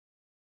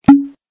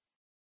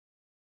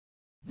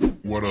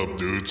What up,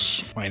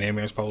 dudes? My name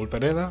is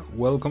Pereda.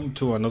 Welcome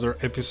to another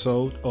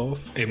episode of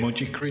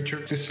Emoji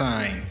Creature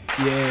Design.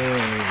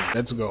 Yay!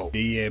 Let's go.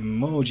 The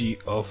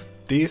emoji of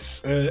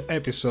this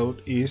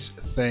episode is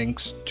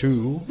thanks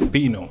to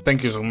Pino.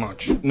 Thank you so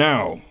much.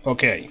 Now,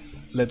 okay,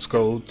 let's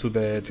go to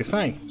the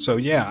design. So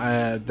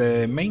yeah,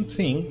 the main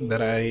thing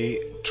that I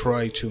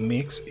tried to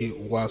mix it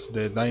was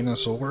the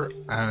dinosaur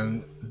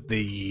and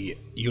the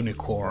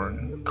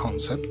unicorn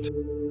concept.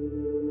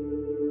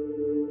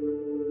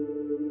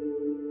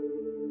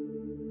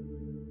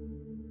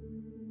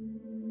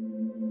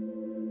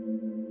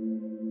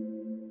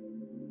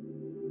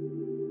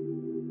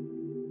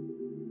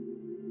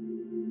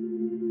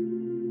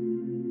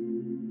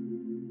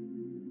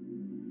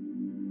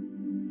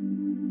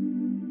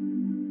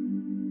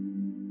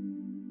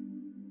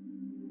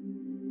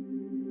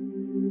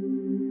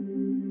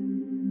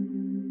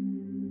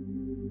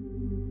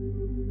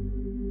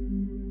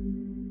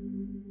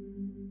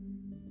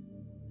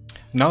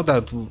 Now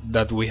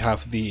that we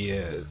have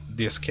the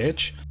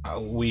sketch,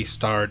 we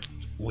start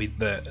with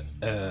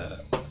the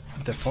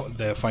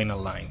final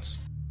lines.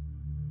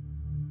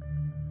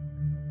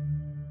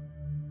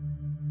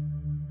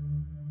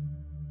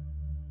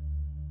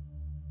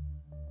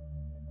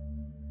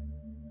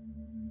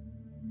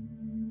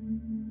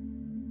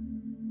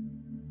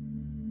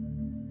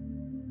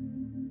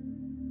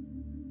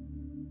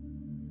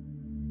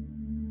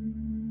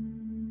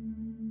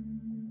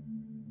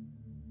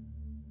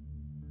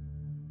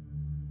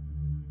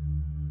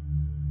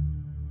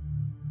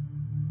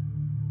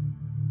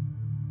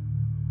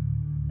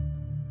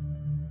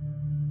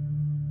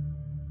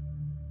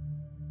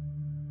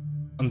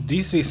 On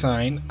this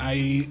design,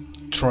 I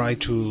try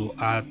to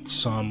add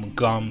some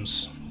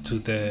gums to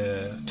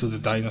the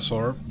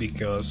dinosaur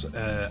because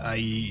I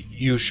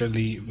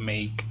usually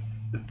make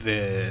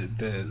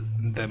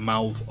the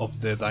mouth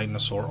of the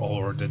dinosaur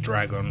or the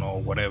dragon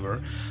or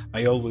whatever.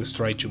 I always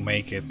try to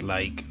make it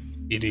like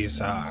it is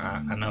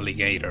an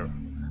alligator,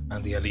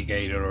 and the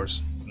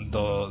alligators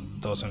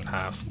doesn't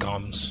have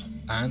gums.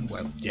 And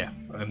well, yeah.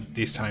 And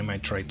this time I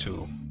try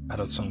to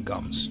add some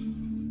gums.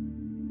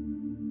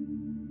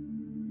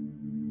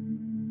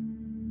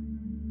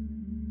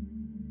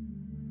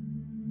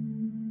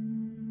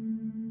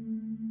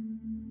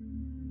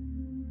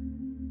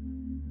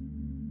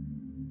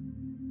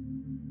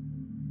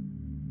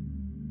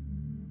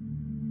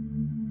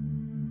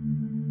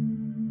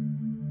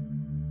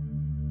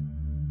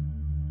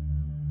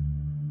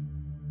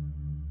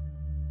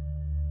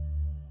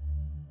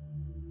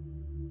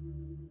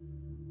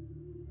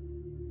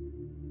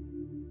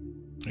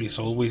 It's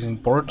always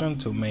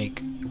important to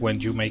make, when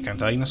you make a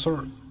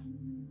dinosaur,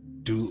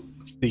 do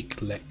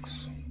thick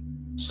legs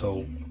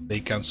so they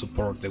can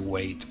support the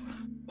weight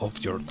of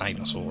your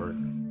dinosaur.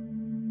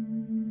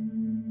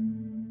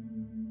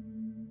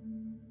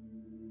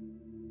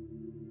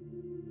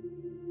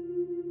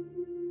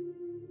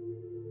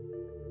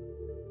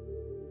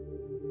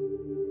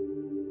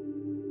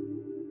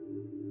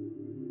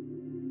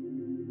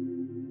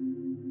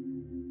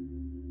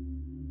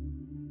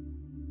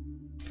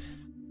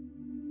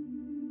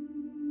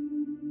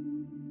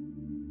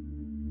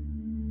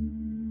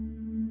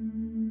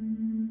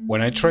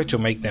 When I try to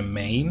make the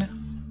mane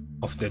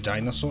of the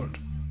dinosaur,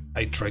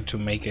 I try to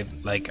make it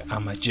like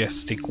a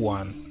majestic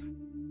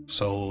one,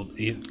 so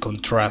it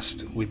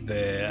contrasts with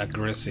the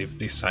aggressive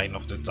design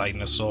of the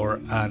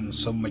dinosaur and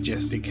some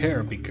majestic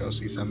hair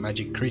because it's a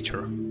magic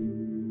creature.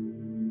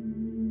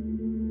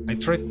 I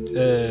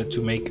tried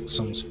to make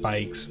some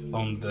spikes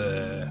on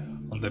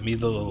the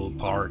middle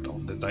part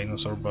of the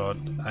dinosaur, but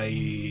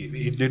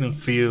it didn't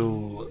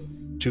feel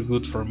too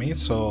good for me,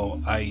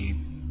 so I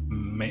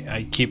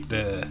keep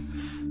the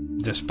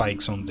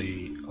spikes on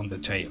the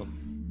tail.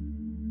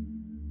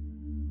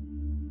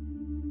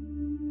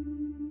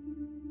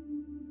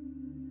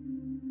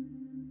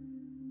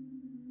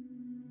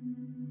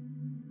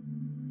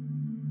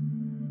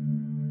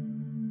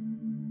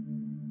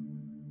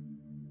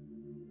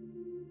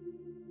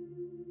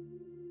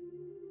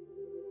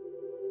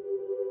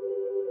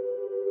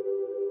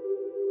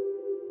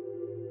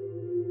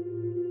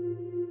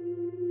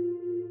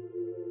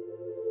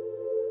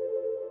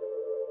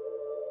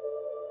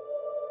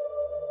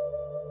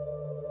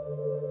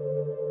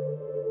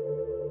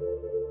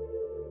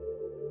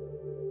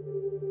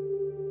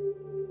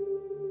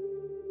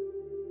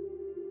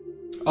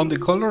 On the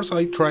colors,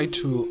 I try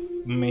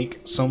to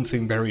make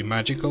something very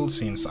magical,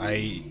 since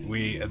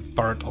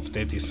part of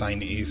the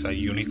design is a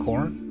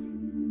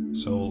unicorn,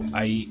 so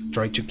I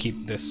try to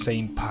keep the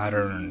same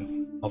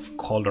pattern of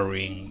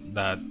coloring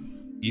that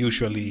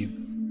usually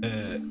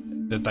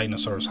the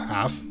dinosaurs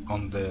have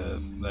on the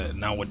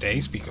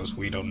nowadays, because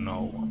we don't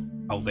know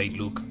how they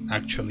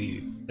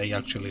actually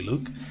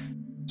look.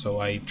 So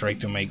I try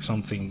to make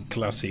something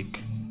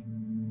classic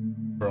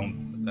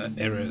from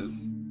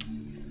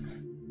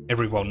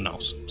everyone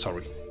knows.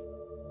 Sorry.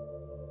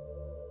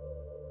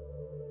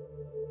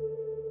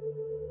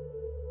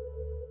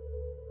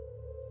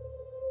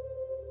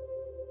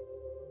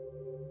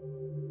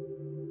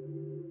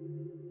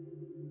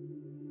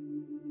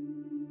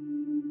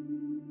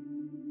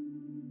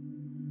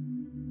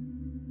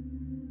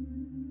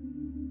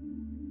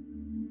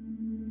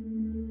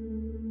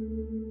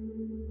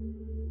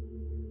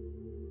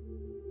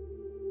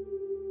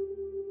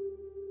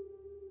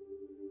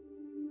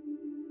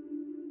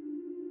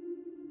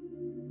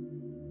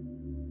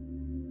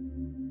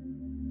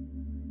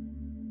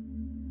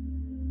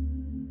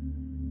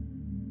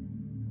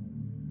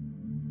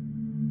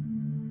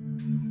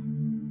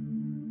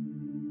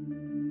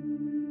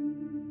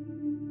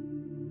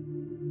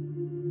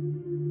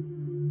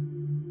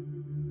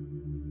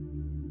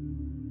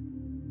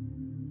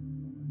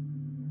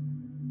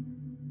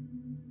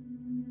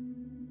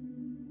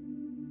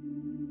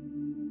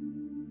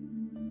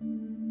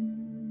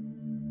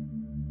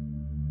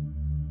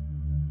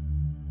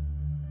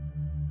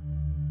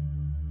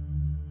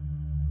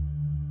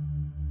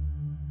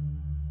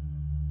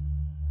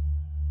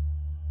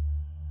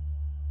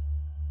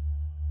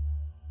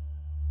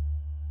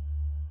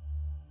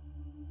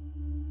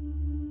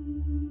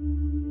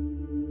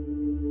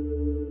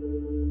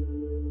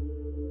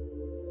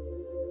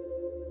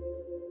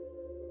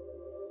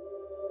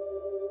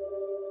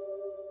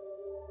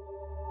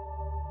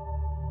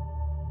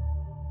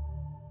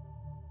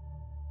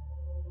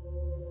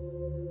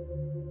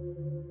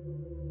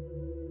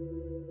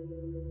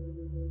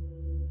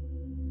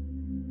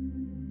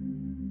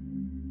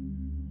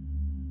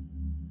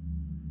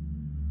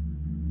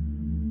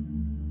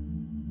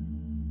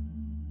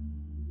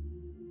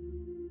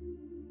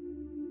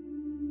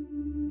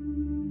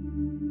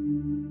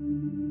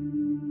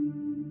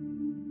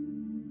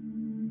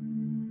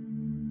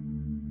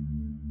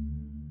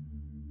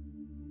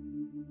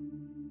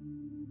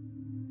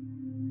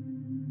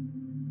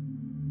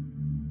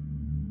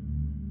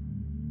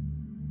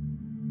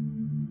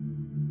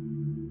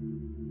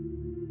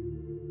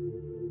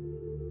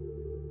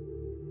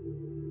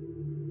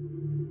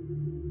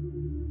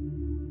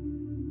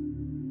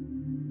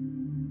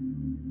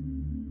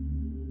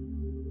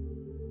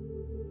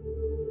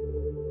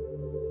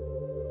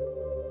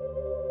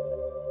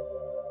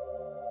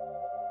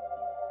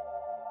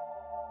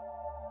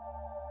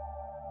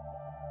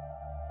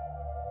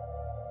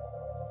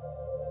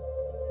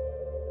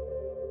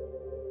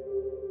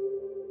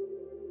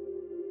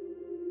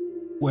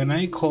 When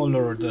I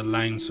color the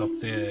lines of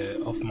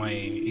my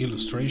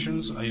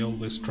illustrations, I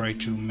always try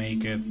to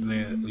make it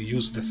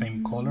use the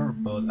same color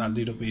but a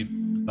little bit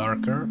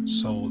darker,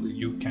 so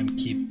you can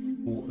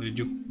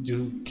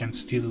you can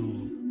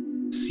still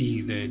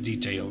see the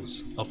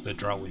details of the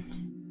drawings.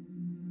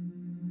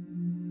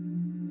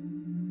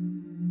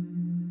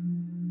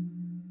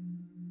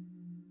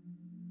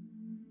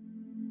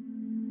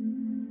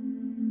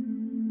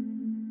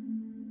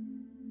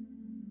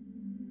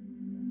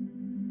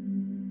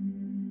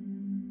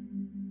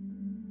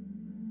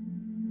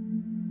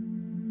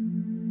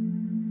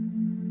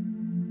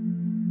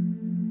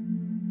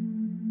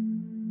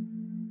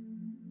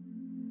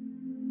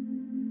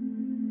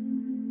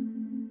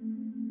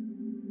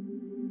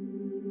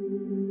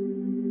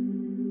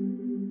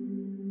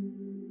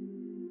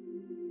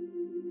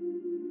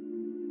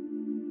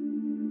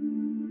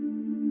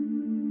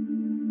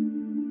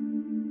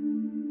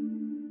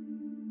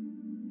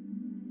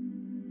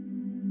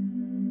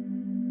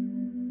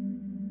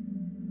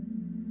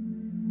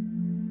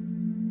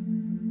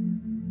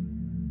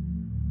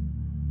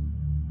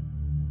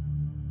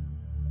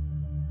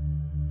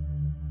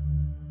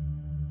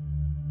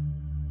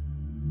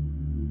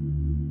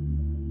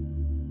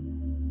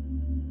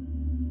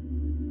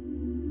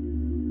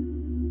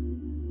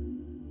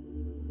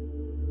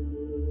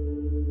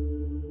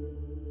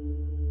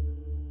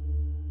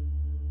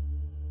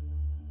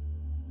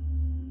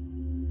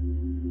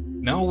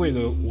 Now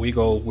we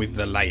go with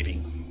the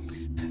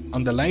lighting.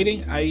 On the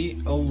lighting, I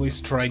always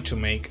try to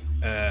make,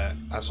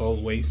 as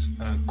always,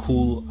 a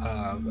cool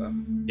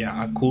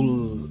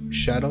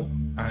shadow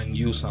and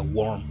use a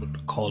warm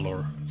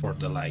color for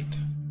the light.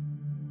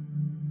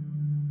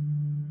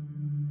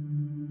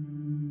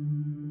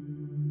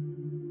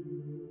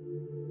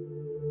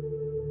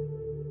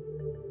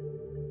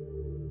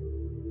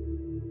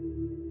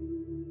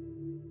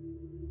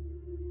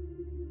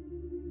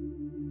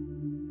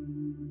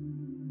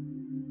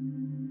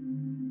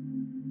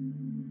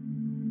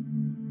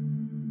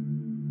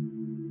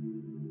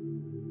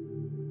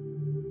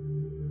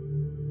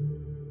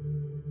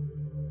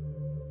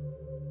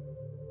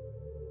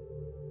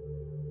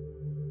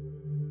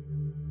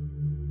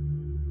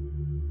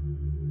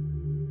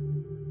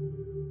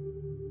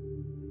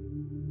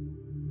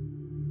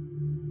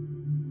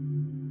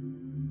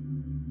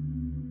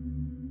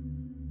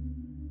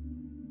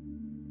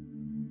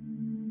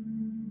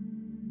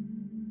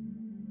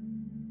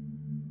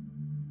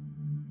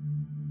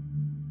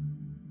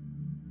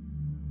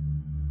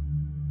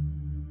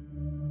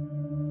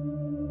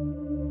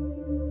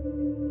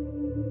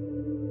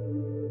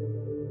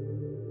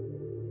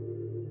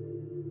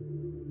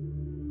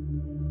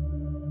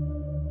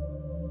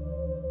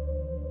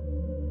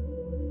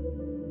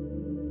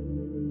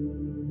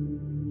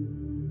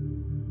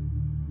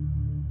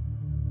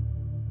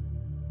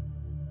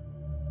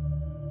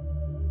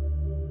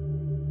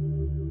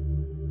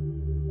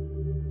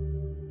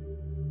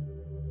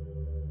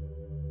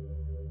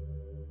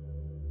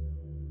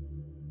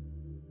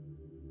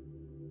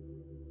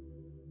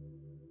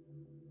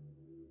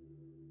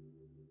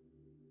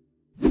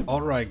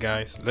 Alright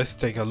guys, let's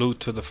take a look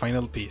to the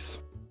final piece.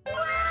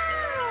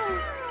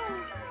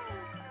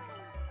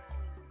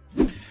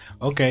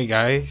 Okay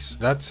guys,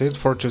 that's it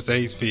for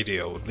today's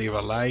video. Leave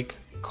a like,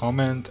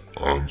 comment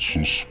and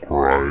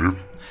subscribe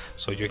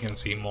so you can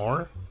see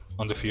more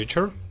on the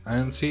future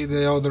and see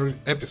the other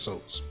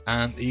episodes.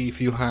 And if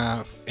you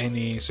have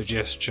any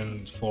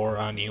suggestions for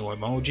a new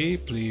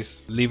emoji,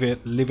 please leave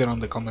it on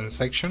the comment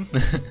section.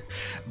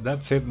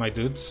 That's it my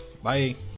dudes, bye.